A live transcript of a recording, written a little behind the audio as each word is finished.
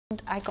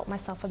I got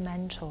myself a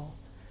mentor,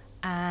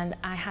 and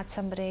I had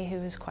somebody who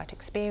was quite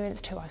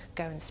experienced, who I could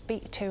go and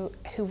speak to,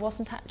 who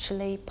wasn't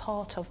actually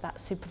part of that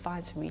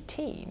supervisory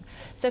team,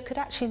 so could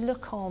actually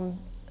look on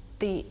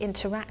the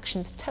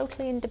interactions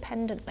totally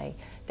independently.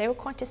 They were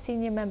quite a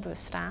senior member of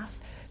staff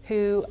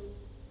who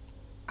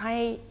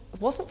I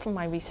wasn't from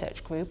my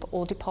research group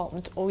or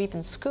department or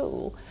even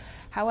school.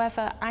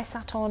 However, I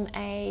sat on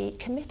a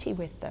committee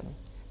with them,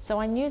 so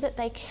I knew that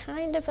they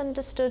kind of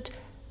understood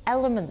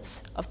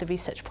elements of the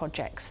research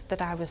projects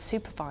that I was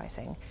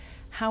supervising.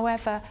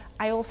 However,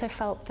 I also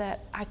felt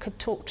that I could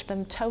talk to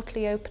them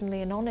totally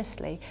openly and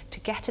honestly to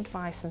get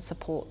advice and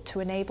support to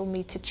enable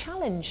me to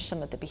challenge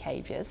some of the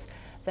behaviours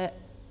that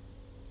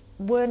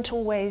weren't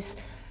always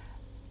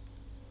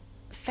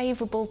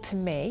favourable to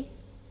me,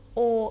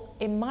 or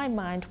in my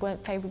mind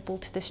weren't favourable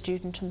to the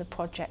student and the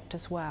project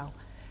as well.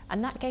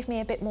 And that gave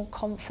me a bit more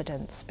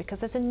confidence,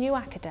 because as a new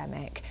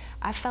academic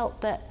I felt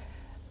that,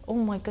 oh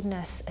my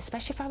goodness,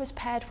 especially if I was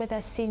paired with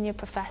a senior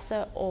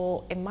professor,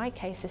 or in my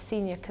case a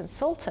senior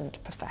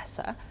consultant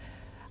professor,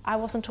 I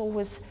wasn't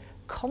always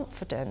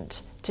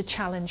confident to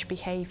challenge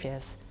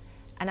behaviours.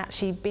 And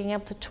actually being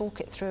able to talk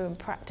it through and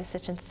practice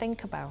it and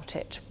think about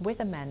it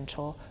with a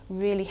mentor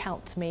really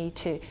helped me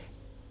to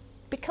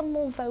become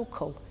more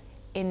vocal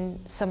in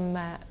some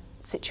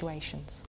situations.